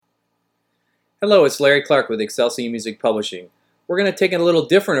Hello, it's Larry Clark with Excelsior Music Publishing. We're going to take a little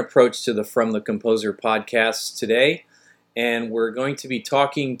different approach to the From the Composer podcast today, and we're going to be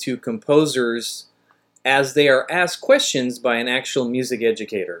talking to composers as they are asked questions by an actual music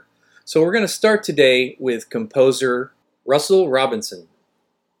educator. So we're going to start today with composer Russell Robinson.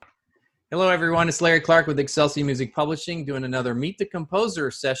 Hello, everyone. It's Larry Clark with Excelsior Music Publishing, doing another Meet the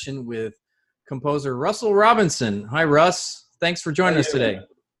Composer session with composer Russell Robinson. Hi, Russ. Thanks for joining us today.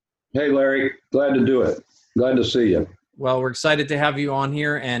 Hey, Larry. Glad to do it. Glad to see you. Well, we're excited to have you on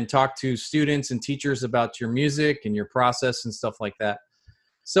here and talk to students and teachers about your music and your process and stuff like that.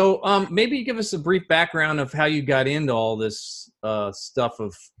 So maybe give us a brief background of how you got into all this stuff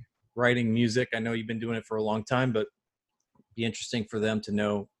of writing music. I know you've been doing it for a long time, but it'd be interesting for them to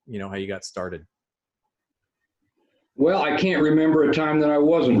know, how you got started. Well, I can't remember a time that I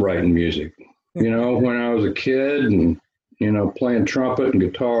wasn't writing music. When I was a kid and playing trumpet and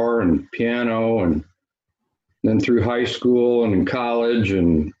guitar and piano, and then through high school and in college.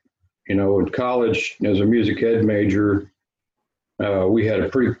 And, in college as a music ed major, we had a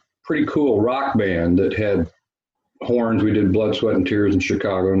pretty cool rock band that had horns. We did Blood, Sweat, and Tears in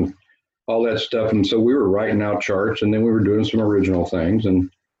Chicago and all that stuff. And so we were writing out charts, and then we were doing some original things. And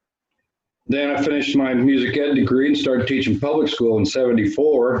then I finished my music ed degree and started teaching public school in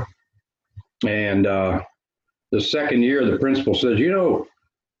 '74. And, the second year, the principal says,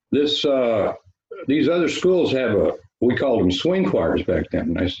 these other schools have we called them swing choirs back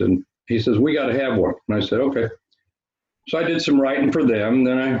then. And he says, we got to have one. And I said, okay. So I did some writing for them.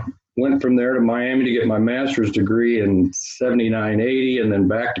 Then I went from there to Miami to get my master's degree in '79, '80, and then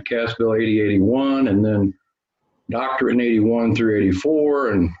back to Cassville, '80, '81, and then doctorate in '81 through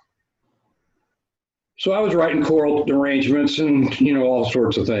 '84. And so I was writing choral arrangements and, all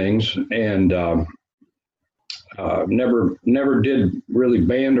sorts of things. And, never did really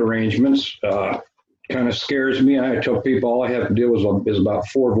band arrangements. Kind of scares me. I tell people all I have to do is about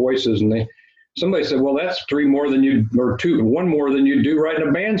four voices, and somebody said, well, that's one more than you do writing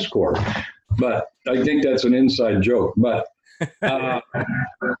a band score. But I think that's an inside joke. But and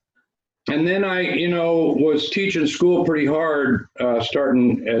then I was teaching school pretty hard,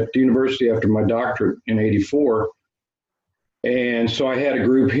 starting at the university after my doctorate in '84. And so I had a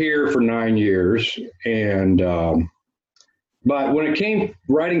group here for 9 years. And, but when it came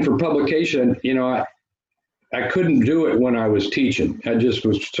writing for publication, I couldn't do it when I was teaching. I just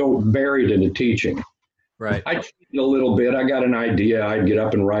was so buried into teaching. Right. I cheated a little bit. I got an idea. I'd get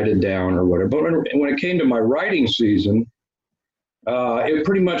up and write it down or whatever. But when it came to my writing season, it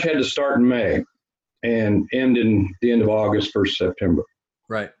pretty much had to start in May and end in the end of August, 1st September.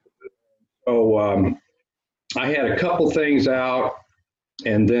 Right. So, I had a couple things out,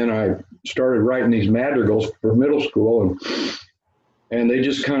 and then I started writing these madrigals for middle school, and they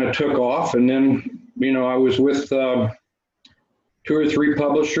just kind of took off. And then, I was with 2 or 3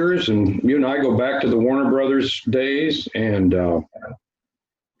 publishers, and you and I go back to the Warner Brothers days, and so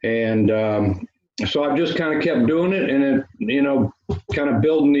I've just kind of kept doing it, and it, kind of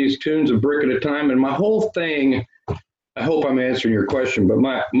building these tunes a brick at a time. And my whole thing, I hope I'm answering your question, but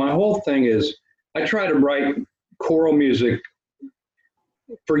my whole thing is, I try to write choral music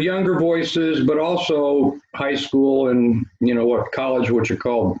for younger voices, but also high school and, college, which are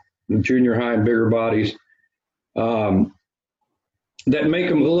called junior high and bigger bodies, that make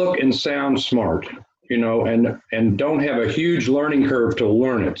them look and sound smart, and don't have a huge learning curve to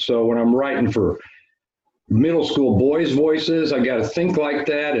learn it. So when I'm writing for middle school boys' voices, I got to think like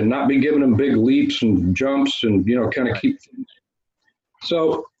that and not be giving them big leaps and jumps and, kind of keep things.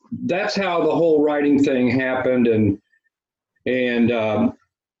 So that's how the whole writing thing happened. And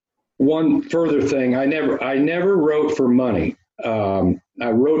one further thing, I never wrote for money.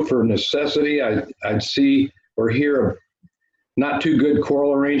 I wrote for necessity. I'd see or hear a not too good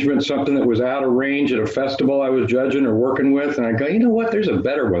choral arrangement, something that was out of range at a festival I was judging or working with, and I go, you know what? There's a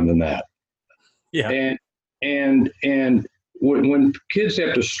better one than that. Yeah. And when kids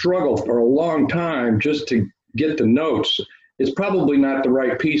have to struggle for a long time just to get the notes, it's probably not the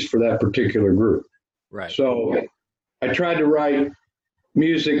right piece for that particular group. Right. So I tried to write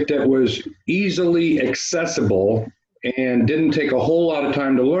music that was easily accessible and didn't take a whole lot of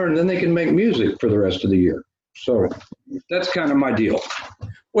time to learn. Then they can make music for the rest of the year. So that's kind of my deal.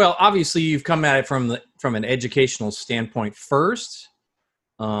 Well, obviously you've come at it from an educational standpoint first,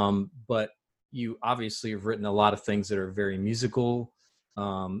 but you obviously have written a lot of things that are very musical.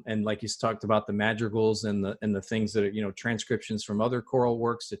 And like you talked about the madrigals and the things that are, transcriptions from other choral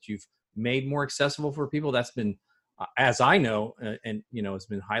works that you've made more accessible for people. That's been, as I know, and it's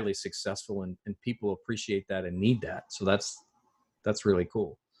been highly successful, and people appreciate that and need that. So that's really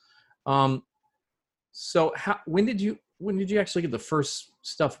cool. So when did you actually get the first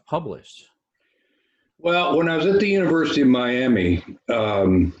stuff published? Well, when I was at the University of Miami,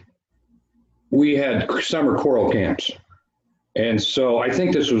 we had summer choral camps. And so I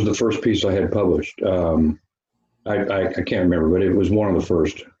think this was the first piece I had published. I can't remember, but it was one of the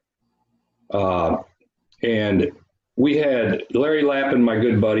first. And we had Larry Lappin, my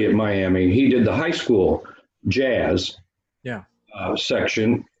good buddy at Miami. He did the high school jazz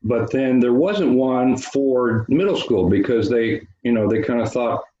section, but then there wasn't one for middle school because they kind of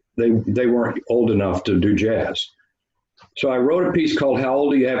thought they weren't old enough to do jazz. So I wrote a piece called "How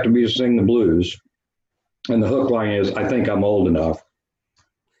Old Do You Have to Be to Sing the Blues?" And the hook line is, "I think I'm old enough."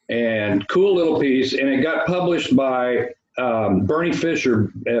 And cool little piece. And it got published by Bernie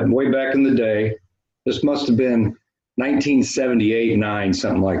Fisher way back in the day. This must have been 1978, 9,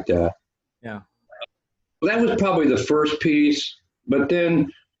 something like that. Yeah. That was probably the first piece. But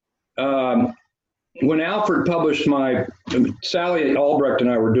then when Alfred published Sally Albrecht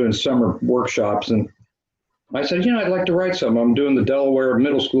and I were doing summer workshops, and I said, I'd like to write something. I'm doing the Delaware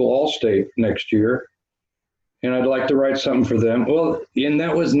Middle School All-State next year, and I'd like to write something for them. Well, and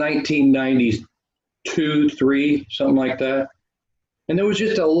that was 1992, 3, something like that. And there was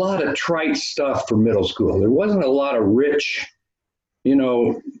just a lot of trite stuff for middle school. There wasn't a lot of rich,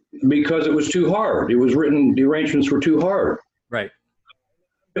 because it was too hard. It was written, the arrangements were too hard. Right.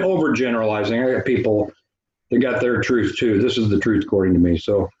 Overgeneralizing. I got people that got their truth too. This is the truth according to me.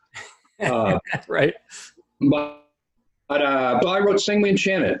 So, right. But I wrote "Sing Me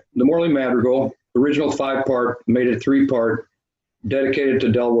Enchanted," the Morley Madrigal, original 5-part, made it 3-part, dedicated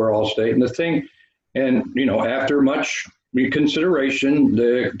to Delaware All-State. And the thing, after much consideration,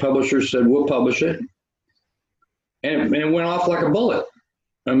 the publisher said, "We'll publish it," and it went off like a bullet.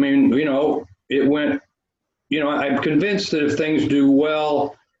 I mean, it went. I'm convinced that if things do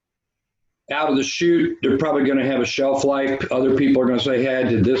well out of the chute, they're probably going to have a shelf life. Other people are going to say, "Hey, I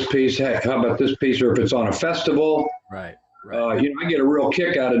did this piece. Hey, how about this piece?" Or if it's on a festival, right. I get a real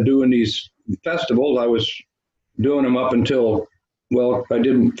kick out of doing these festivals. I was doing them up until, I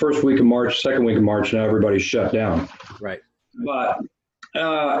did first week of March, second week of March. Now everybody's shut down. Right. But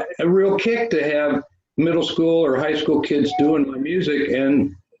a real kick to have middle school or high school kids doing my music,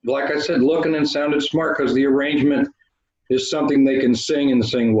 and like I said, looking and sounded smart because the arrangement is something they can sing and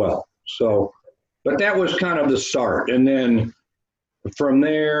sing well. So, but that was kind of the start. And then from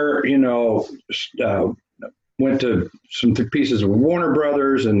there, went to some pieces of Warner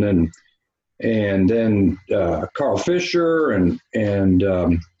Brothers, and then Carl Fisher, and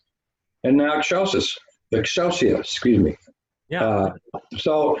now Excelsior, excuse me. Yeah.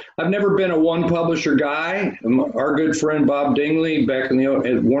 So I've never been a one publisher guy. Our good friend Bob Dingley, back in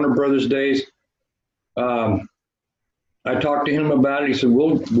at Warner Brothers days, I talked to him about it. He said,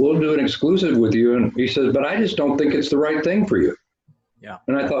 we'll do an exclusive with you. And he says, but I just don't think it's the right thing for you. Yeah.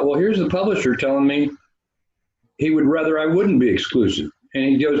 And I thought, well, here's the publisher telling me he would rather I wouldn't be exclusive. And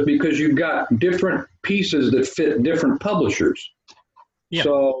he goes, because you've got different pieces that fit different publishers. Yeah.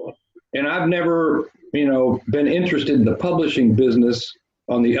 So, and I've never, been interested in the publishing business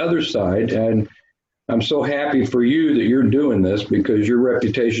on the other side. And I'm so happy for you that you're doing this, because your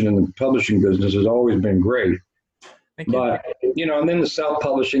reputation in the publishing business has always been great. Thank you. But, and then the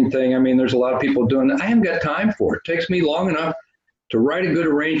self-publishing thing, there's a lot of people doing that. I haven't got time for it. It takes me long enough to write a good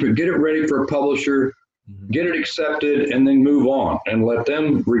arrangement, get it ready for a publisher, get it accepted, and then move on and let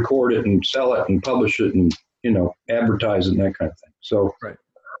them record it and sell it and publish it and, advertise it and that kind of thing. So, right.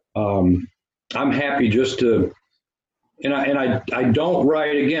 I'm happy just to, and I don't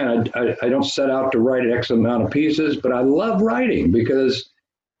write, again, I don't set out to write X amount of pieces, but I love writing because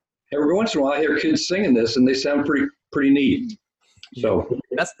every once in a while I hear kids singing this and they sound pretty neat. So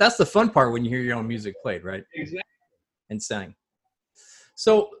that's the fun part when you hear your own music played, right? Exactly. And sang.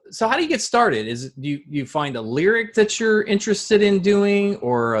 So how do you get started? Do you find a lyric that you're interested in doing,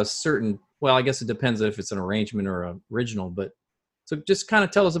 or a certain, well, I guess it depends if it's an arrangement or an original, but so just kind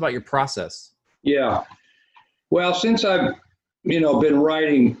of tell us about your process. Yeah. Well, since I've, been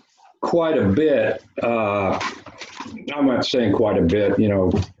writing quite a bit, I'm not saying quite a bit,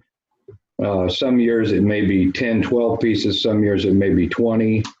 some years it may be 10, 12 pieces. Some years it may be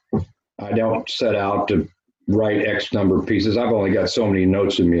 20. I don't set out to write X number of pieces. I've only got so many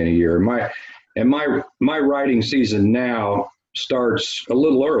notes in me in a year. My writing season now starts a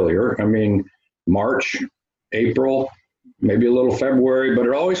little earlier. March, April, maybe a little February, but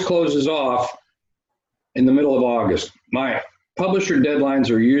it always closes off in the middle of August. My publisher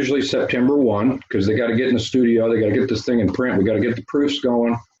deadlines are usually September 1, because they got to get in the studio. They got to get this thing in print. We got to get the proofs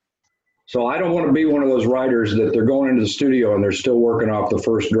going. So I don't want to be one of those writers that they're going into the studio and they're still working off the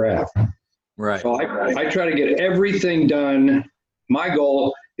first draft. Right. So I try to get everything done. My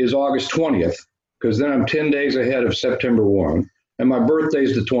goal is August 20th, because then I'm 10 days ahead of September 1, and my birthday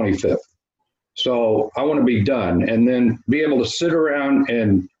is the 25th. So I want to be done and then be able to sit around,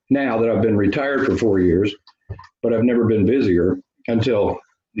 and now that I've been retired for 4 years, but I've never been busier until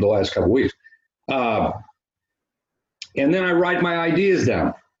the last couple of weeks. And then I write my ideas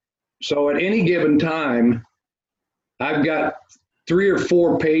down. So at any given time, I've got 3 or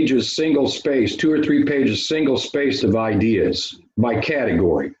 4 pages single space, 2 or 3 pages single spaced of ideas by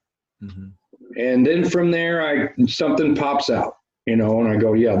category. Mm-hmm. And then from there, something pops out, and I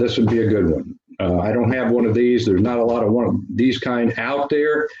go, yeah, this would be a good one. I don't have one of these. There's not a lot of one of these kind out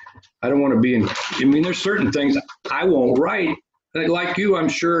there. I don't want to be there's certain things I won't write, like you, I'm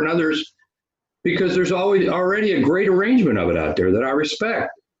sure, and others, because there's already a great arrangement of it out there that I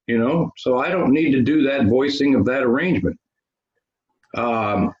respect, so I don't need to do that voicing of that arrangement.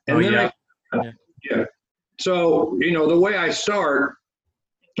 So, the way I start,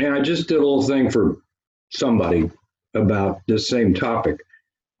 and I just did a little thing for somebody about this same topic,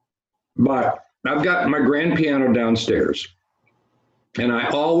 but I've got my grand piano downstairs, and I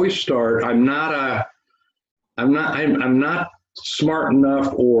always start. I'm not smart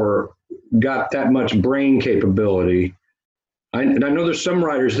enough or got that much brain capability. And I know there's some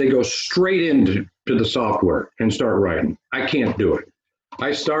writers, they go straight into the software and start writing. I can't do it.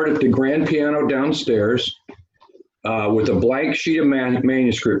 I start at the grand piano downstairs with a blank sheet of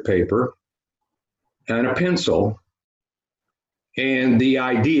manuscript paper and a pencil and the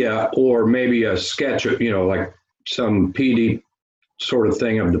idea, or maybe a sketch, like some PD sort of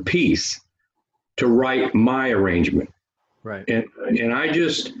thing of the piece, to write my arrangement. Right. And I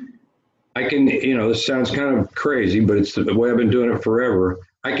can, this sounds kind of crazy, but it's the way I've been doing it forever.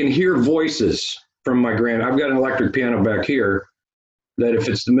 I can hear voices from I've got an electric piano back here that if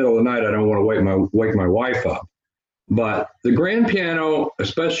it's the middle of the night, I don't want to wake my wife up. But the grand piano,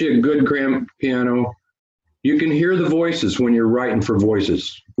 especially a good grand piano, you can hear the voices when you're writing for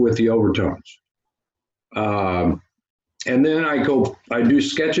voices with the overtones. And then I do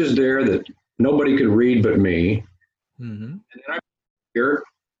sketches there that nobody could read but me. Mm-hmm. And then I here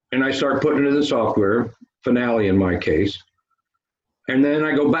and I start putting it in the software, Finale in my case. And then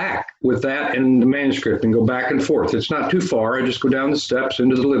I go back with that and the manuscript and go back and forth. It's not too far. I just go down the steps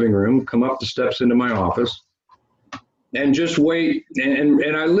into the living room, come up the steps into my office, and just wait.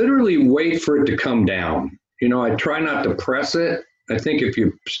 And I literally wait for it to come down. I try not to press it. I think if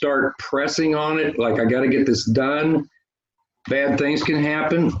you start pressing on it, like I got to get this done, bad things can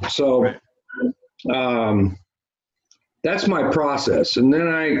happen. So that's my process. And then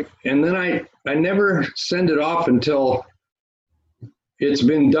I never send it off until it's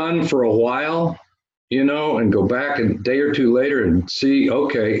been done for a while, and go back a day or two later and see,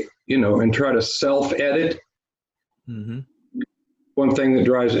 okay, and try to self-edit. Mm-hmm. One thing that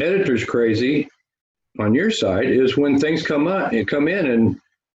drives editors crazy on your side is when things come in and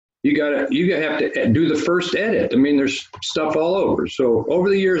you have to do the first edit. There's stuff all over. So over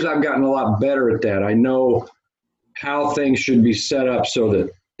the years, I've gotten a lot better at that. I know how things should be set up so that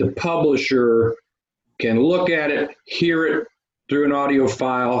the publisher can look at it, hear it through an audio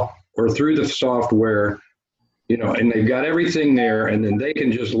file or through the software, and they've got everything there, and then they can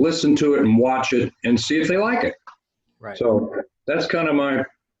just listen to it and watch it and see if they like it. Right. So that's kind of my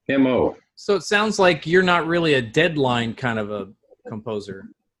MO. So it sounds like you're not really a deadline kind of a composer.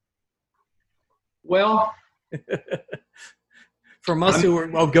 Well, from us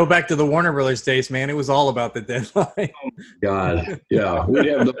go back to the Warner Brothers days, man, it was all about the deadline. Oh God, yeah, we'd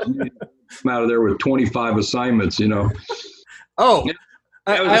have them out of there with 25 assignments, Oh,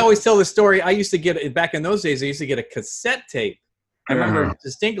 I always tell the story. I used to get, back in those days, I used to get a cassette tape. I remember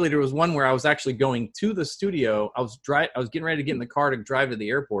distinctly there was one where I was actually going to the studio. I was getting ready to get in the car to drive to the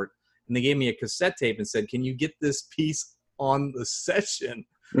airport, and they gave me a cassette tape and said, "Can you get this piece on the session?"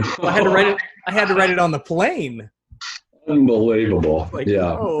 So I had to write it on the plane. Unbelievable.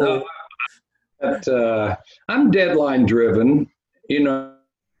 Yeah. Oh. But, I'm deadline driven.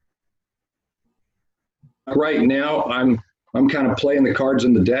 Right now I'm kind of playing the cards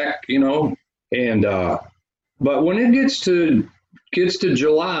in the deck, and but when it gets to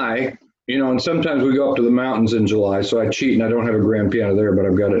July, and sometimes we go up to the mountains in July, so I cheat and I don't have a grand piano there, but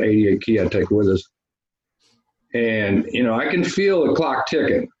I've got an 88 key I take with us. And, I can feel the clock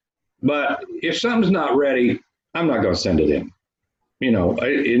ticking, but if something's not ready, I'm not going to send it in,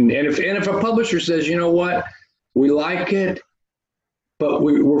 and if a publisher says, you know what, we like it, but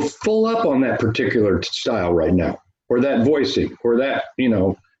we're full up on that particular style right now, or that voicing, or that,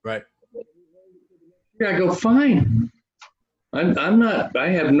 Right. I go, fine. I'm not, I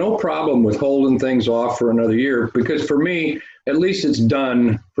have no problem with holding things off for another year because for me, at least it's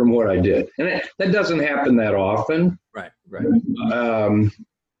done from what I did. And that doesn't happen that often. Right, right.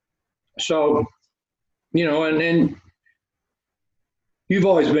 So, and then you've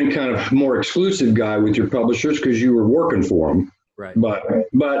always been kind of more exclusive guy with your publishers because you were working for them. Right. But,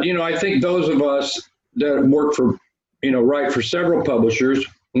 I think those of us that work for, write for several publishers,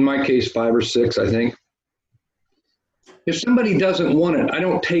 in my case, 5 or 6, I think, if somebody doesn't want it, I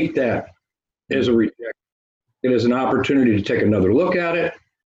don't take that as a rejection. It is an opportunity to take another look at it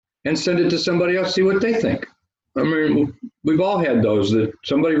and send it to somebody else, see what they think. I mean, we've all had those that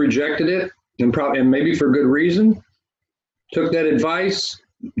somebody rejected it and maybe for good reason, took that advice,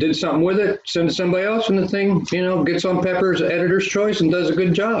 did something with it, send it to somebody else, and the thing, gets on Pepper's editor's choice and does a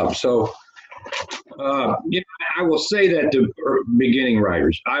good job. So, I will say that to beginning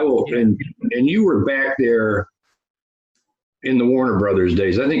writers. I will, and you were back there in the Warner Brothers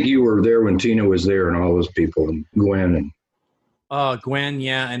days. I think you were there when Tina was there and all those people, and Gwen and Gwen,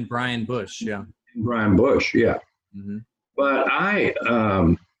 yeah, and Brian Bush, yeah. Brian Bush, yeah. Mm-hmm. But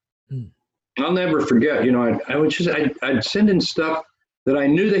I'll never forget. I'd send in stuff that I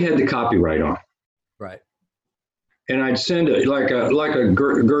knew they had the copyright on. Right. And I'd send it like a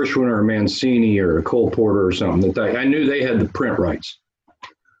Gershwin or a Mancini or a Cole Porter or something that I knew they had the print rights.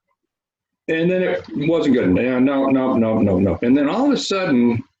 And then it wasn't good. No. And then all of a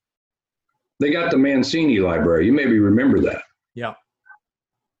sudden, they got the Mancini library. You maybe remember that. Yeah.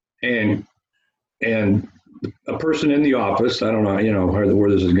 And a person in the office, I don't know, where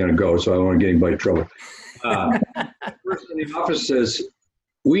this is going to go, so I don't want to get anybody in trouble. The person in the office says,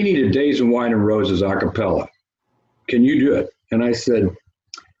 "We need a Days of Wine and Roses a cappella. Can you do it?" And I said,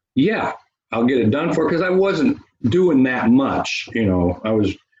 "Yeah, I'll get it done for," because I wasn't doing that much. I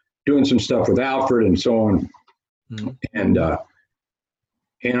was doing some stuff with Alfred and so on. Mm-hmm.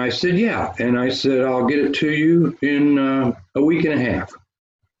 And I said, "Yeah." And I said, "I'll get it to you in a week and a half."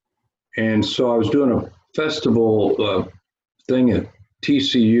 And so I was doing a festival thing at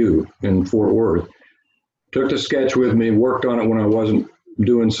TCU in Fort Worth. Took the sketch with me, worked on it when I wasn't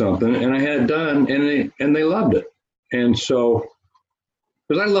doing something, and I had it done, and they loved it. And so,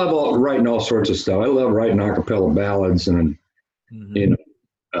 because I love writing all sorts of stuff. I love writing a cappella ballads and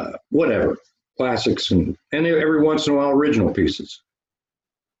whatever, classics and every once in a while original pieces.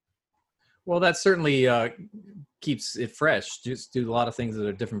 Well, that certainly keeps it fresh. Just do a lot of things that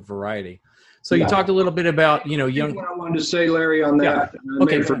are different variety. So you talked a little bit about, young. What I wanted to say, Larry, on that. Yeah.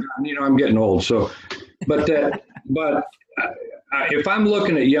 Okay. I've forgotten. I'm getting old. So, but if I'm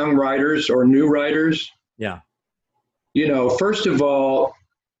looking at young writers or new writers, yeah, first of all,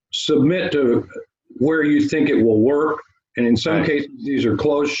 submit to where you think it will work. And in some cases, these are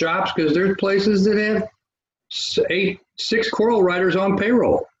closed shops because there's places that have 6 choral writers on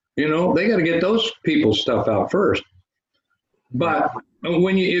payroll. They got to get those people's stuff out first. But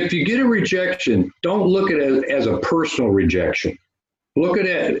if you get a rejection, don't look at it as a personal rejection. Look at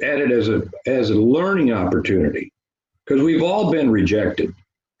it as a learning opportunity, because we've all been rejected.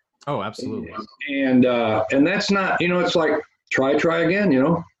 Oh, absolutely. And that's not, it's like try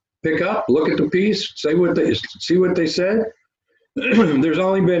again. Pick up, look at the piece, see what they said. There's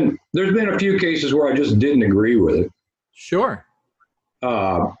been a few cases where I just didn't agree with it. Sure.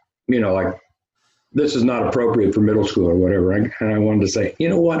 Like, this is not appropriate for middle school or whatever. And I wanted to say, you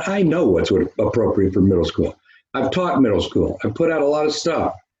know what? I know what's appropriate for middle school. I've taught middle school. I've put out a lot of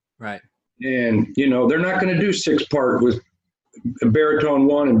stuff. Right. And, they're not going to do 6-part with baritone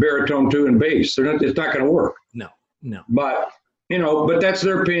 1 and baritone 2 and bass. It's not going to work. No. But, but that's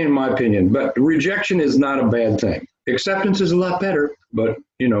their opinion, my opinion. But rejection is not a bad thing. Acceptance is a lot better, but,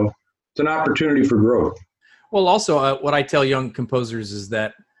 it's an opportunity for growth. Well, also, what I tell young composers is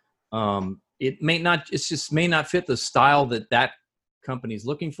that it may not fit the style that company's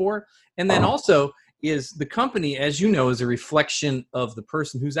looking for. And then also is the company, as is a reflection of the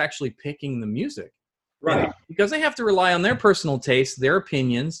person who's actually picking the music. Right. And because they have to rely on their personal taste, their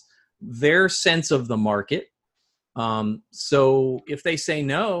opinions, their sense of the market. So if they say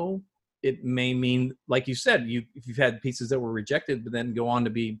no, it may mean, like you said, if you've had pieces that were rejected, but then go on to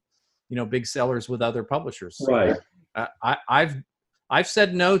be, big sellers with other publishers. Right. I've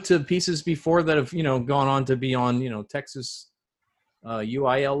said no to pieces before that have, gone on to be on, Texas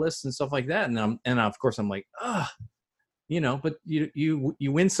UIL lists and stuff like that. And of course I'm like, but you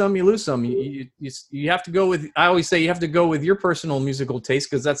win some, you lose some. You have to go with, I always say you have to go with your personal musical taste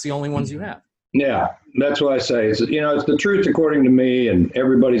because that's the only ones you have. Yeah, that's what I say. It's the truth according to me, and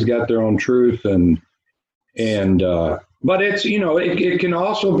everybody's got their own truth, but it's it can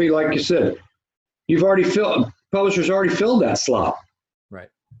also be like you said. You've already publisher's already filled that slot. Right.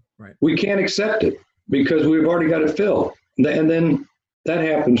 Right. We can't accept it because we've already got it filled. And then that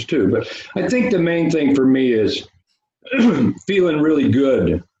happens too. But I think the main thing for me is feeling really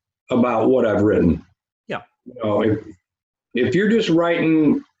good about what I've written. Yeah. You know, if you're just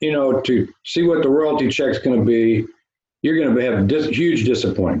writing, you know, to see what the royalty check's going to be, you're going to have huge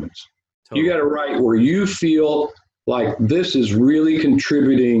disappointments. Totally. You got to write where you feel like this is really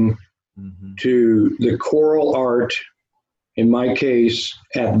contributing to the choral art, in my case,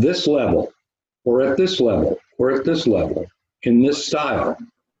 at this level, or at this level, or at this level, in this style.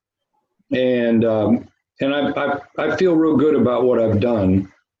 And I feel real good about what I've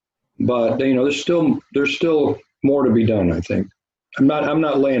done, but you know, there's still more to be done. I think I'm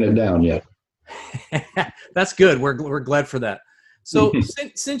not laying it down yet. That's good. We're glad for that. So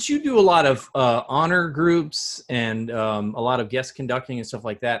since you do a lot of honor groups and a lot of guest conducting and stuff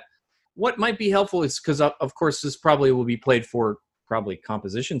like that, what might be helpful is, because of course this probably will be played for probably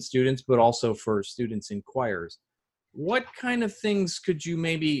composition students, but also for students in choirs. What kind of things could you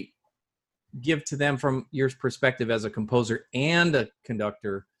maybe give to them from your perspective as a composer and a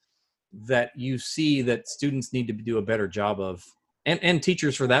conductor that you see that students need to do a better job of, and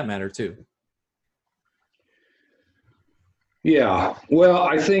teachers for that matter too? Yeah, well,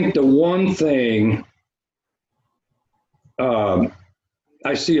 I think the one thing,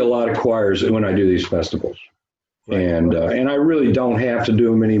 I see a lot of choirs when I do these festivals, right. And I really don't have to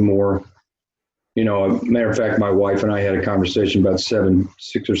do them anymore. You know, matter of fact, my wife and I had a conversation about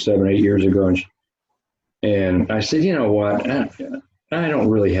 6 or 7, 8 years ago, and I said, you know what, I don't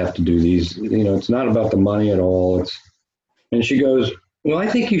really have to do these. You know, it's not about the money at all. And she goes, well, I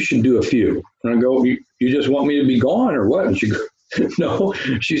think you should do a few. And I go, you just want me to be gone or what? And she goes, no.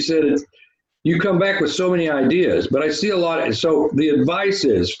 She said, you come back with so many ideas, but I see a lot. So the advice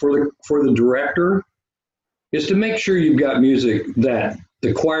is for the director is to make sure you've got music that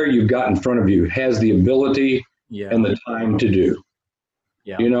the choir you've got in front of you has the ability and the time to do.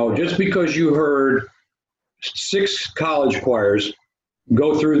 Yeah. You know, just because you heard 6 college choirs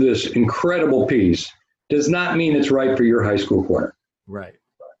go through this incredible piece does not mean it's right for your high school choir. Right.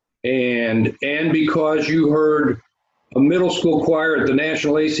 And because you heard a middle school choir at the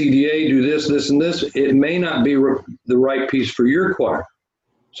National ACDA do this, and this, it may not be the right piece for your choir.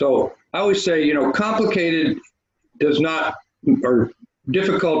 So I always say, you know, complicated does not, or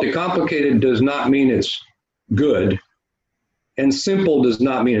difficult, complicated does not mean it's good, and simple does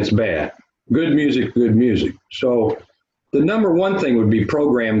not mean it's bad. Good music, good music. So the number one thing would be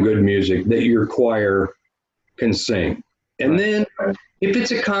program good music that your choir can sing. And then if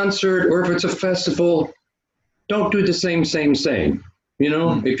it's a concert or if it's a festival, don't do the same. You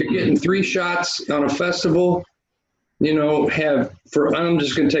know, if you're getting 3 shots on a festival, you know, I'm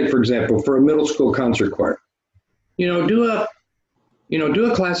just going to take, for example, for a middle school concert choir, you know, do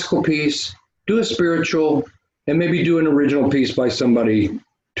a classical piece, do a spiritual, and maybe do an original piece by somebody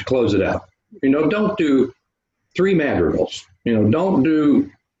to close it out. You know, don't do 3 madrigals. You know, don't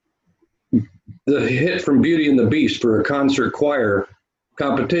do the hit from Beauty and the Beast for a concert choir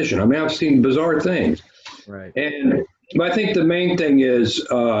competition. I mean, I've seen bizarre things. Right. And I think the main thing is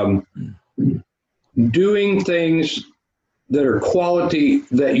doing things that are quality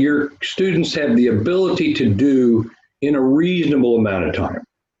that your students have the ability to do in a reasonable amount of time.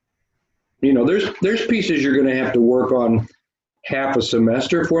 You know, there's pieces you're going to have to work on half a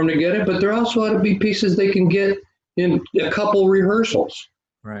semester for them to get it, but there also ought to be pieces they can get in a couple rehearsals.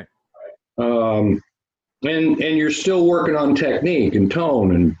 Right. And you're still working on technique and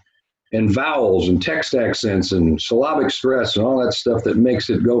tone and vowels and text accents and syllabic stress and all that stuff that makes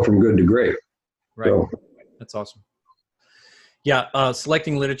it go from good to great. Right. So, that's awesome. Yeah.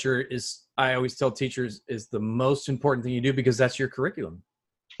 Selecting literature is, I always tell teachers, is the most important thing you do because that's your curriculum.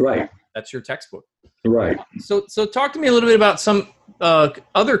 Right. That's your textbook. Right. So talk to me a little bit about some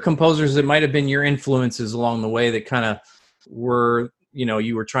other composers that might have been your influences along the way that kind of were, you know,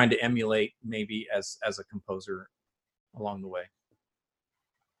 you were trying to emulate maybe as a composer along the way.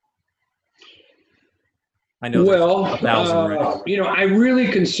 I know. Well, 1,000, right? You know, I really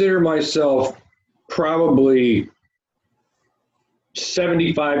consider myself probably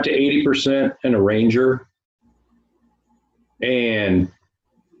 75 to 80% an arranger, and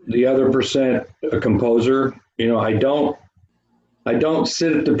the other percent a composer. You know, I don't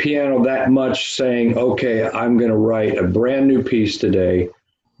sit at the piano that much saying, okay, I'm going to write a brand new piece today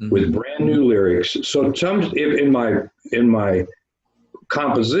with brand new lyrics. So in my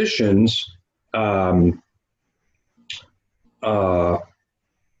compositions, I've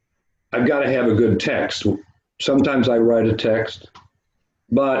got to have a good text. Sometimes I write a text,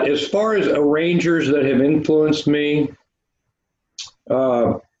 But as far as arrangers that have influenced me,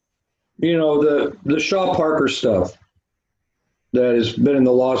 the Shaw Parker stuff that has been in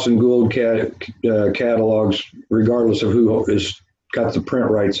the Lawson Gould catalogs, regardless of who has got the print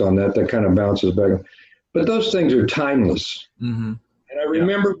rights on that kind of bounces back. But those things are timeless. Mm-hmm. And I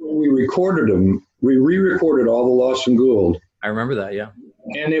remember when we recorded them, we re-recorded all the Lawson Gould. I remember that, yeah.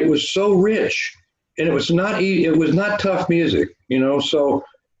 And it was so rich, and it was not tough music, So,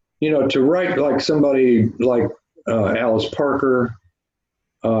 to write like somebody like Alice Parker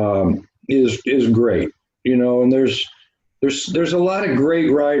is great, And there's a lot of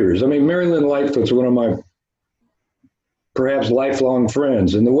great writers. I mean, Mary Lynn Lightfoot's one of my perhaps lifelong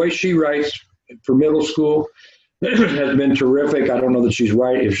friends, and the way she writes for middle school has been terrific. I don't know that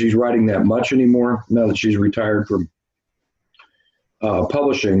if she's writing that much anymore now that she's retired from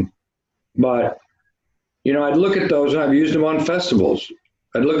publishing. But, I'd look at those, and I've used them on festivals.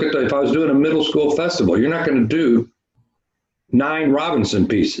 I'd look at if I was doing a middle school festival, you're not going to do 9 Robinson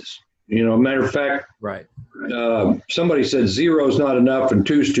pieces. Matter of fact, right. Somebody said 0's not enough and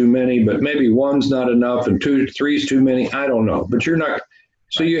 2's too many, but maybe 1's not enough and 3's too many. I don't know, but you're not.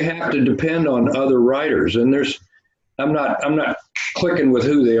 So you have to depend on other writers, and I'm not clicking with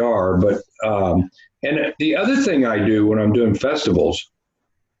who they are, but and the other thing I do when I'm doing festivals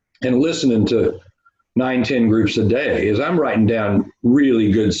and listening to 9-10 groups a day is I'm writing down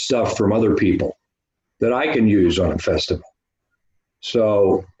really good stuff from other people that I can use on a festival.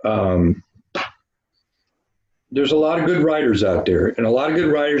 So there's a lot of good writers out there, and a lot of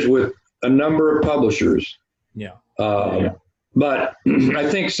good writers with a number of publishers. Yeah. But I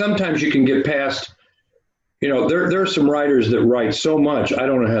think sometimes you can get past, there are some writers that write so much, I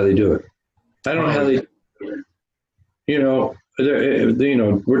don't know how they do it. I don't know how they,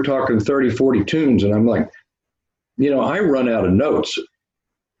 we're talking 30, 40 tunes, and I'm like, I run out of notes,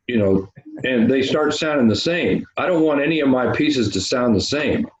 and they start sounding the same. I don't want any of my pieces to sound the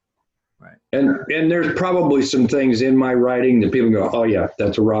same. Right. And there's probably some things in my writing that people go, oh yeah,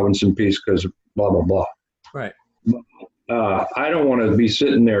 that's a Robinson piece because blah, blah, blah. Right. I don't want to be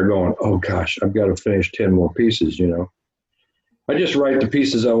sitting there going, oh gosh, I've got to finish 10 more pieces, I just write the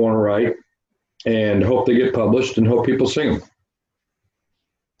pieces I want to write and hope they get published and hope people sing them.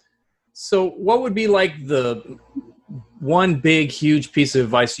 So what would be like the one big, huge piece of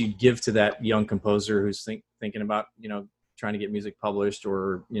advice you'd give to that young composer who's thinking about, trying to get music published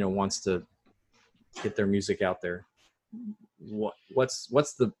or, wants to get their music out there? What's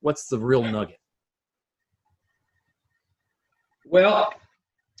the real nugget? Well,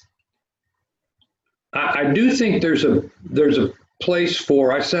 I do think there's a place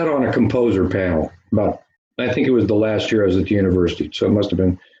for, I sat on a composer panel I think it was the last year I was at the university. So it must have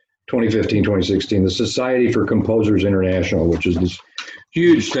been 2015, 2016, the Society for Composers International, which is this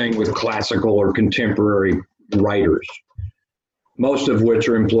huge thing with classical or contemporary writers, most of which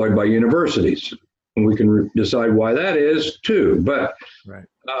are employed by universities. And we can decide why that is too. But, right.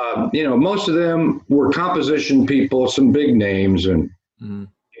 Most of them were composition people, some big names, and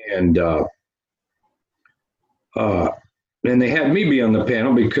they had me be on the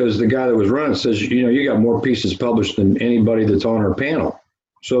panel because the guy that was running says, you got more pieces published than anybody that's on our panel.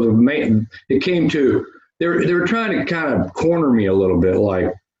 So it came to, they were trying to kind of corner me a little bit,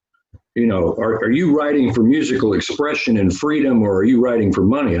 like, are you writing for musical expression and freedom, or are you writing for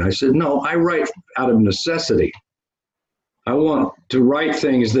money? And I said, no, I write out of necessity. I want to write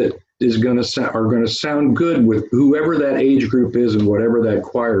things that are going to sound good with whoever that age group is and whatever that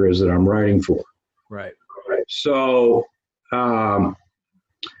choir is that I'm writing for. Right. So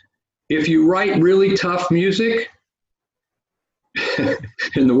if you write really tough music,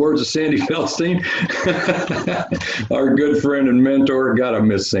 in the words of Sandy Feldstein, our good friend and mentor, God, I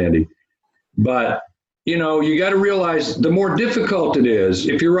miss Sandy. But, you got to realize the more difficult it is,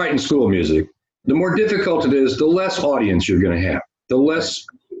 if you're writing school music, the more difficult it is, the less audience you're going to have, the less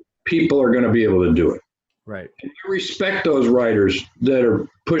people are going to be able to do it. Right. And I respect those writers that are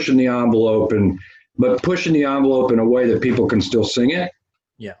pushing the envelope, but pushing the envelope in a way that people can still sing it.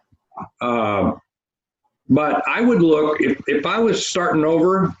 Yeah. But I would look, if I was starting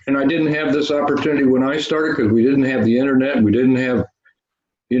over and I didn't have this opportunity when I started, because we didn't have the internet, we didn't have,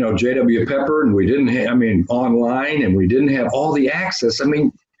 J.W. Pepper, and we didn't have, online, and we didn't have all the access.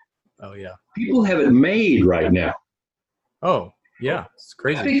 Oh yeah. People have it made right now. Oh yeah, it's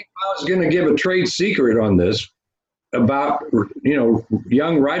crazy. I think if I was going to give a trade secret on this about,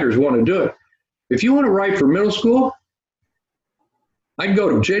 young writers want to do it. If you want to write for middle school, I'd go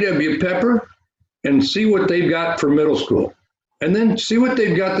to J.W. Pepper and see what they've got for middle school. And then see what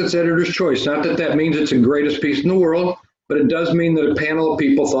they've got that's editor's choice. Not that means it's the greatest piece in the world, but it does mean that a panel of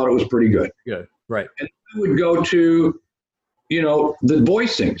people thought it was pretty good. Good. Right. And I would go to, the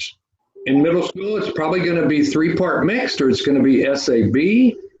voicings. In middle school, it's probably going to be 3-part mixed, or it's going to be SAB.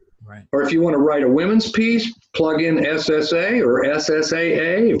 Right. Or if you want to write a women's piece, plug in SSA or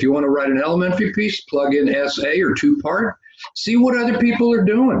SSAA. If you want to write an elementary piece, plug in SA or 2-part. See what other people are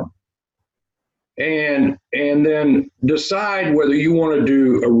doing. And then decide whether you want to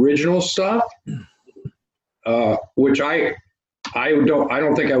do original stuff, which I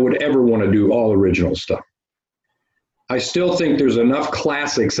don't think I would ever want to do all original stuff. I still think there's enough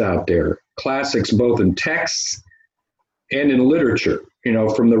classics out there, classics both in texts and in literature,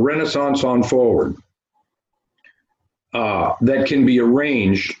 from the Renaissance on forward, that can be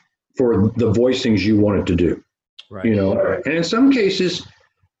arranged for the voicings you want it to do. Right. And in some cases,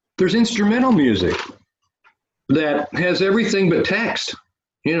 there's instrumental music that has everything but text,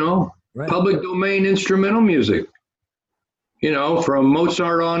 Right. Public domain instrumental music, from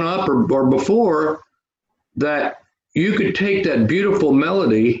Mozart on up or before, that you could take that beautiful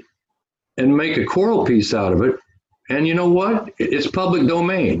melody and make a choral piece out of it. And you know what? It's public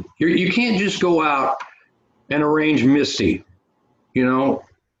domain. You can't just go out and arrange Misty.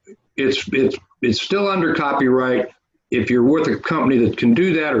 It's still under copyright. If you're with a company that can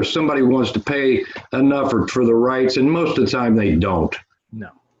do that, or somebody wants to pay enough for the rights, and most of the time they don't. No.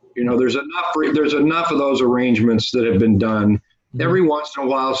 There's enough of those arrangements that have been done. Mm-hmm. Every once in a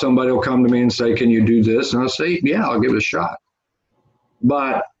while, somebody will come to me and say, "Can you do this?" And I'll say, "Yeah, I'll give it a shot."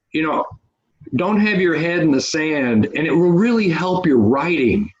 But don't have your head in the sand, and it will really help your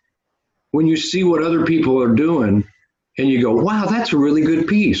writing when you see what other people are doing, and you go, "Wow, that's a really good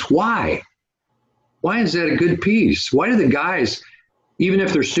piece." Why? Why is that a good piece? Why do the guys, even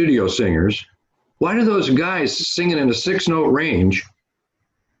if they're studio singers, why do those guys singing in a 6-note range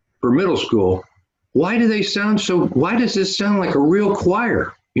for middle school, why does this sound like a real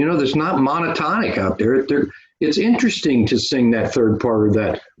choir? That's not monotonic out there. It's interesting to sing that third part or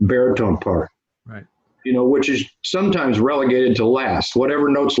that baritone part. Right. Which is sometimes relegated to last. Whatever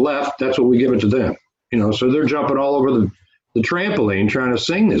note's left, that's what we give it to them. So they're jumping all over the trampoline trying to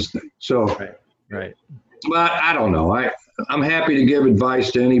sing this thing. So, right. But I don't know. I'm happy to give advice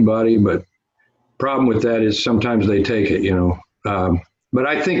to anybody, but problem with that is sometimes they take it, But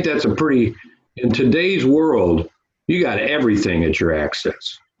I think that's in today's world, you got everything at your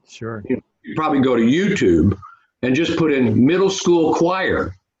access. Sure. You probably go to YouTube and just put in middle school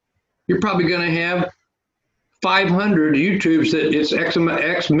choir. You're probably going to have 500 YouTubes that it's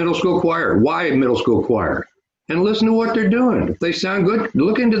X middle school choir, Y middle school choir, and listen to what they're doing. If they sound good,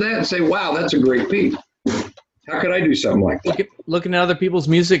 look into that and say, "Wow, that's a great piece. How could I do something like that?" Looking at other people's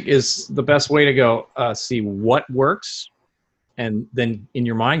music is the best way to go. See what works. And then in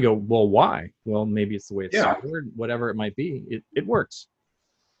your mind go, well, why? Well, maybe it's the way it's scored, whatever it might be. It works.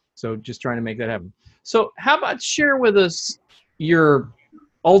 So just trying to make that happen. So how about share with us your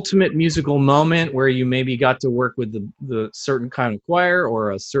ultimate musical moment where you maybe got to work with the certain kind of choir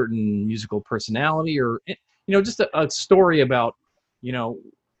or a certain musical personality, or just a story about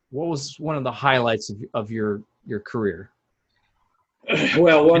what was one of the highlights of your career.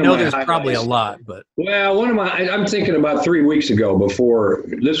 Well, I know there's probably a lot, but I'm thinking about 3 weeks ago, before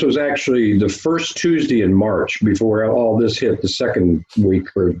this was actually the first Tuesday in March, before all this hit, the second week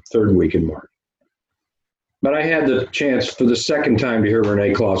or third week in March. But I had the chance for the second time to hear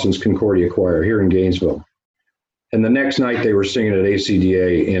Renee Clausen's Concordia Choir here in Gainesville. And the next night they were singing at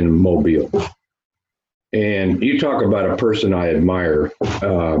ACDA in Mobile. And you talk about a person I admire,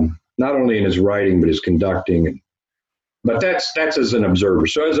 not only in his writing, but his conducting. But that's as an observer.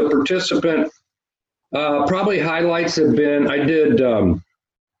 So as a participant, probably highlights have been, I did,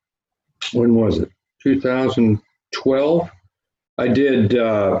 when was it? 2012. I did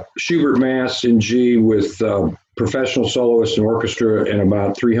Schubert Mass in G with professional soloists and orchestra and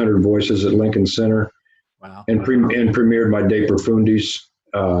about 300 voices at Lincoln Center. Wow. And premiered my De Profundis,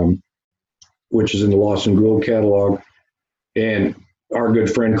 which is in the Lawson Gould catalog. And our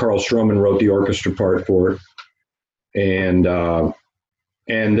good friend Carl Stroman wrote the orchestra part for it. And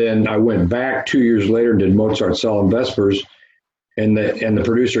then I went back 2 years later and did Mozart Solemn Vespers, and the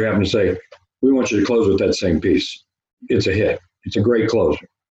producer happened to say, "We want you to close with that same piece. It's a hit. It's a great closer."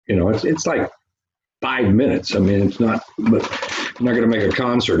 It's like 5 minutes. I mean, it's not, but I'm not going to make a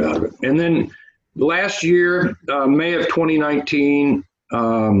concert out of it. And then last year, May of 2019,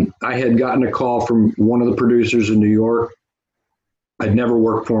 I had gotten a call from one of the producers in New York. I'd never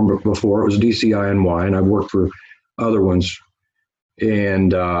worked for him before. It was DCINY, and I've worked for other ones.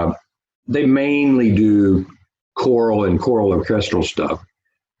 And they mainly do choral and choral orchestral stuff.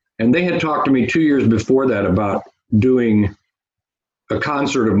 And they had talked to me 2 years before that about doing a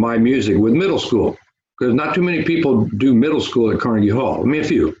concert of my music with middle school, because not too many people do middle school at Carnegie Hall. I mean, a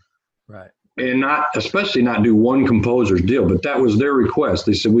few. Right. And especially not do one composer's deal, but that was their request.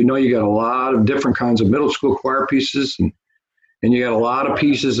 They said, we know you got a lot of different kinds of middle school choir pieces, and you got a lot of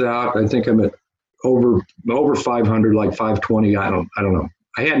pieces out. I think I'm at over 500, like 520. I don't know.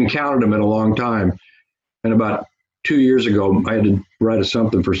 I hadn't counted them in a long time. And about 2 years ago, I had to write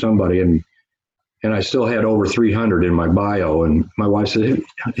something for somebody, and I still had over 300 in my bio. And my wife said,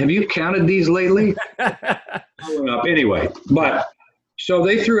 have you counted these lately? Anyway, but so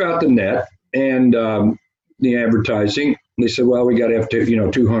they threw out the net and the advertising. They said, well, we got to have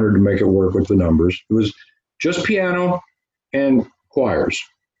 200 to make it work with the numbers. It was just piano and choirs.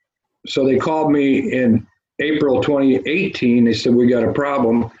 So they called me in April 2018. They said, we got a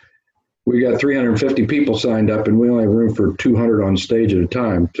problem. We got 350 people signed up, and we only have room for 200 on stage at a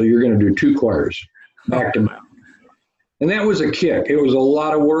time. So you're going to do 2 choirs back to back. And that was a kick. It was a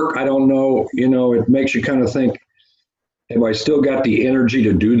lot of work. I don't know, it makes you kind of think, have I still got the energy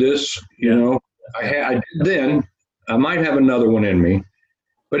to do this? I did then. I might have another one in me.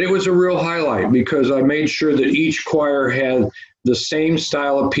 But it was a real highlight because I made sure that each choir had the same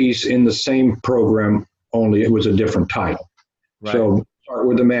style of piece in the same program, only it was a different title. Right. So start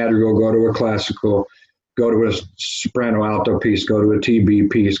with a madrigal, go to a classical, go to a soprano alto piece, go to a TB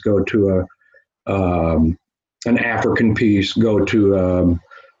piece, go to an African piece, go to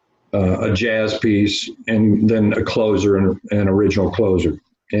a jazz piece, and then a closer and an original closer.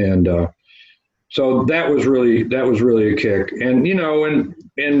 And so that was really a kick. And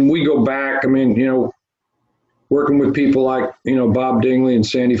and we go back. I mean, working with people like Bob Dingley and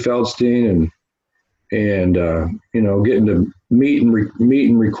Sandy Feldstein, and getting to meet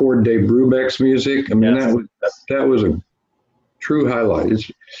and record Dave Brubeck's music. I mean, yes. that was a true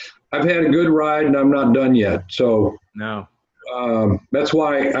highlight. I've had a good ride, and I'm not done yet. So no. That's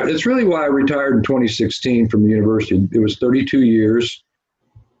why it's really why I retired in 2016 from the university. It was 32 years,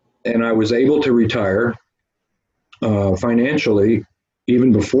 and I was able to retire financially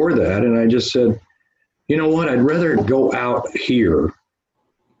even before that. And I just said, you know what? I'd rather go out here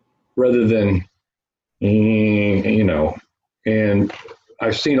rather than, and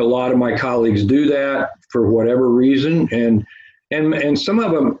I've seen a lot of my colleagues do that for whatever reason. And some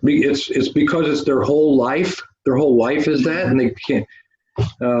of them, it's because it's their whole life. Their whole life is that, and they can't.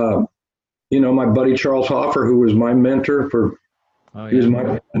 My buddy Charles Hoffer, who was my mentor he was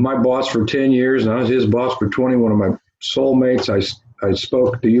my boss for 10 years, and I was his boss for 20. One of my soulmates. I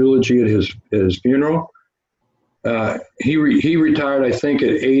spoke the eulogy at his funeral. He retired, I think,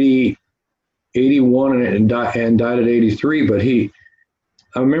 at 81 and died at 83. But I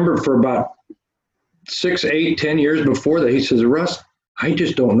remember for about 6, 8, 10 years before that, he says, Russ, I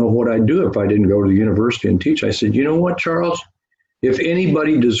just don't know what I'd do if I didn't go to the university and teach. I said, you know what, Charles? If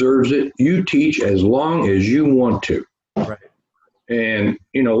anybody deserves it, you teach as long as you want to. Right. And,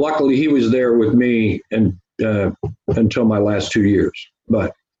 luckily he was there with me and until my last 2 years.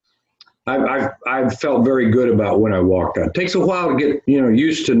 But I felt very good about when I walked out. It takes a while to get,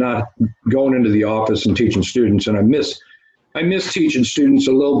 used to not going into the office and teaching students. And I miss teaching students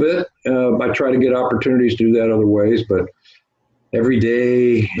a little bit. I try to get opportunities to do that other ways, but every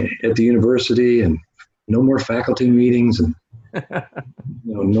day at the university, and no more faculty meetings, and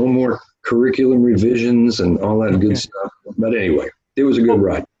no more curriculum revisions and all that good stuff. But anyway, it was a good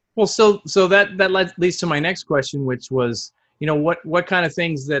ride. Well, so that leads to my next question, which was, what kind of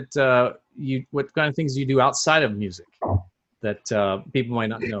things what kind of things do you do outside of music that people might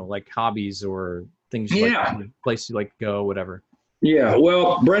not know, like hobbies or things like place you like to go, whatever? Yeah,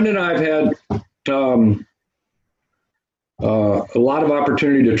 well, Brenda and I have had a lot of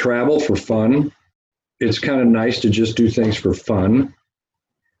opportunity to travel for fun. It's kind of nice to just do things for fun.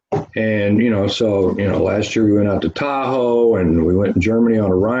 And, last year we went out to Tahoe, and we went to Germany on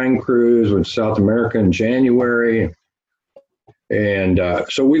a Rhine cruise, went to South America in January. And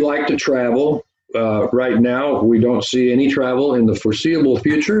so we like to travel. Right now, we don't see any travel in the foreseeable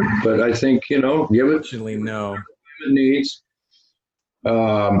future, but I think, give it actually no it needs.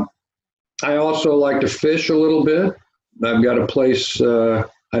 I also like to fish a little bit. I've got a place, I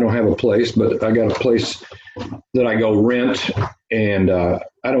don't have a place, but I got a place that I go rent, and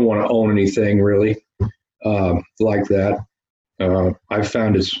I don't want to own anything really like that. I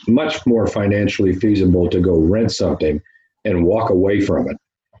found it's much more financially feasible to go rent something and walk away from it,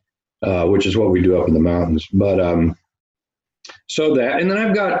 which is what we do up in the mountains. But so that, and then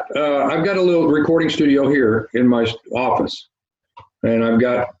I've got a little recording studio here in my office, and I've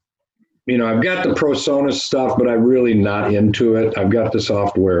got the PreSonus stuff, but I'm really not into it. I've got the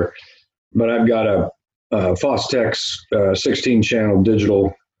software, but I've got Fostex 16-channel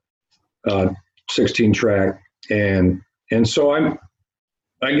digital 16-track, and so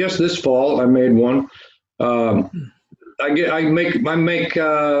I guess this fall I made one. I make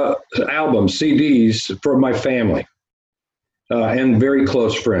albums, CDs for my family and very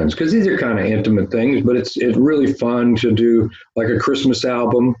close friends, because these are kind of intimate things, but it's really fun to do like a Christmas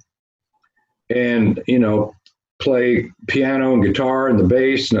album, and play piano and guitar and the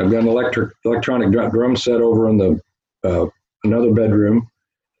bass, and I've got an electronic drum set over in the another bedroom.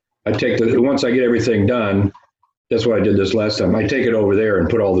 Once I get everything done, that's why I did this last time. I take it over there and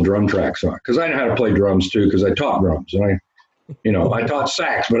put all the drum tracks on, because I know how to play drums too, because I taught drums, and I taught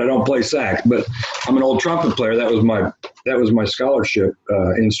sax, but I don't play sax. But I'm an old trumpet player. That was my scholarship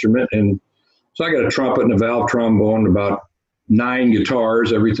instrument, and so I got a trumpet and a valve trombone, about 9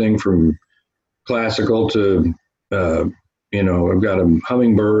 guitars, everything from classical to I've got a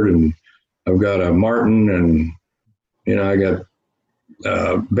hummingbird, and I've got a Martin, and I got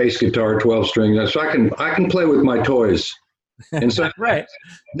bass guitar, 12 strings. So I can play with my toys. And so right.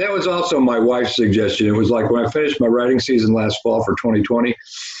 That was also my wife's suggestion. It was like when I finished my writing season last fall for 2020,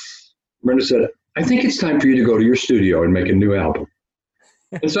 Brenda said, I think it's time for you to go to your studio and make a new album.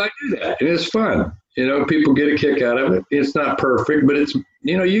 And so I do that, and it's fun. People get a kick out of it. It's not perfect, but it's,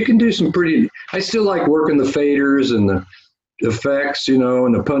 you can do some I still like working the faders and the effects, and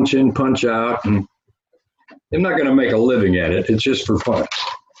the punch in, punch out. And I'm not going to make a living at it. It's just for fun.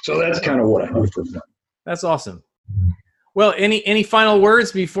 So that's kind of what I do for fun. That's awesome. Well, any final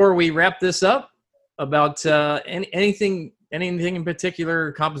words before we wrap this up about anything in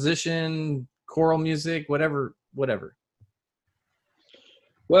particular, composition, choral music, whatever?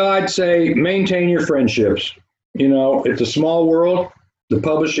 Well, I'd say maintain your friendships. It's a small world, the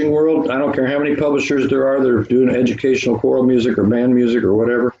publishing world. I don't care how many publishers there are that are doing educational choral music or band music or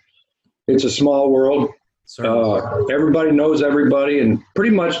whatever. It's a small world. Everybody knows everybody and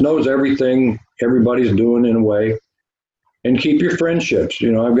pretty much knows everything everybody's doing in a way. And keep your friendships.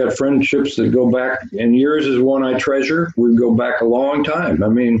 I've got friendships that go back, and yours is one I treasure. We go back a long time. I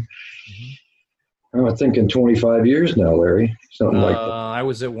mean, I'm thinking 25 years now, Larry, something like that. I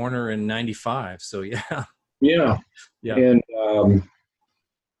was at Warner in 95, so yeah. Yeah. And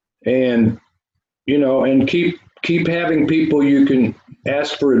and keep having people you can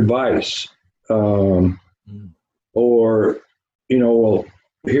ask for advice. Or, well,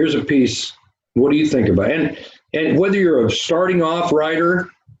 here's a piece. What do you think about it? And whether you're a starting off writer,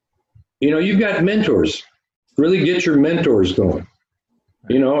 you've got mentors. Really get your mentors going.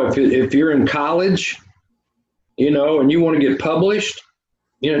 If you're in college, and you want to get published,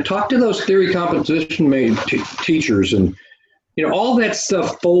 talk to those theory composition teachers, and all that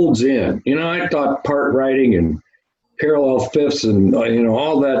stuff folds in. I taught part writing and parallel fifths and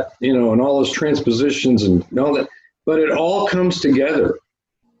all that, and all those transpositions and all that, but it all comes together.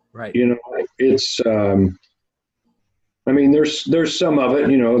 Right. It's there's some of it,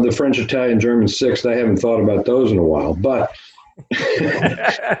 the French, Italian, German sixth. I haven't thought about those in a while, but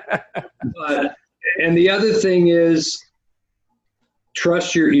and the other thing is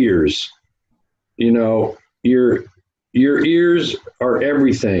trust your ears. Your ears are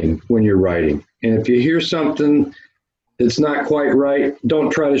everything when you're writing. And if you hear something that's not quite right,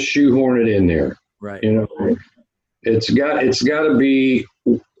 don't try to shoehorn it in there. Right. It's got to be.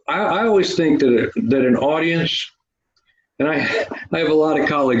 I always think that an audience, and I have a lot of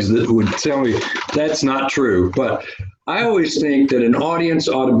colleagues that would tell me that's not true, but I always think that an audience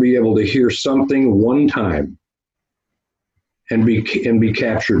ought to be able to hear something one time and be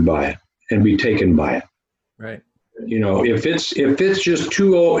captured by it and be taken by it. Right. If it's just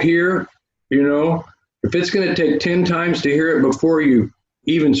too old here, if it's going to take 10 times to hear it before you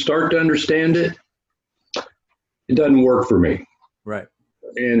even start to understand it, it doesn't work for me. Right.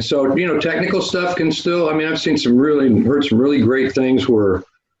 And so, technical stuff can still, I've heard some really great things were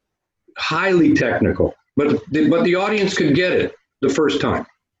highly technical, but the audience could get it the first time.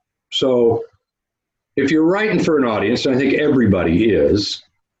 So if you're writing for an audience, I think everybody is,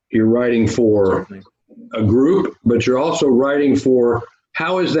 you're writing for a group, but you're also writing for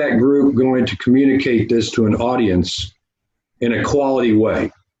how is that group going to communicate this to an audience in a quality way?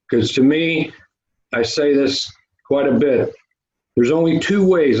 Because to me, I say this quite a bit, there's only 2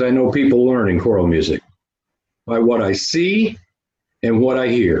 ways I know people learn in choral music: by what I see and what I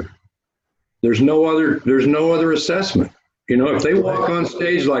hear. There's no other assessment. If they walk on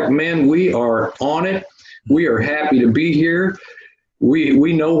stage like, man, we are on it, we are happy to be here,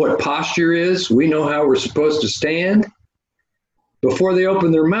 we know what posture is, we know how we're supposed to stand. Before they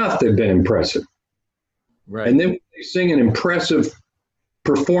open their mouth, they've been impressive. Right. And then they sing an impressive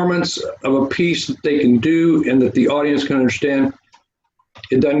performance of a piece that they can do and that the audience can understand,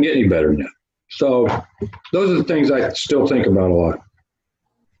 it doesn't get any better than that. So those are the things I still think about a lot.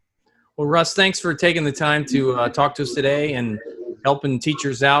 Well, Russ, thanks for taking the time to talk to us today and helping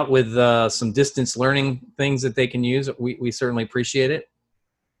teachers out with some distance learning things that they can use. We certainly appreciate it.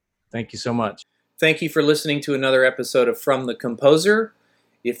 Thank you so much. Thank you for listening to another episode of From the Composer.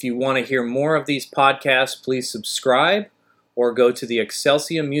 If you want to hear more of these podcasts, please subscribe or go to the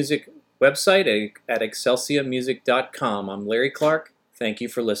Excelsia Music website at excelsiamusic.com. I'm Larry Clark. Thank you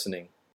for listening.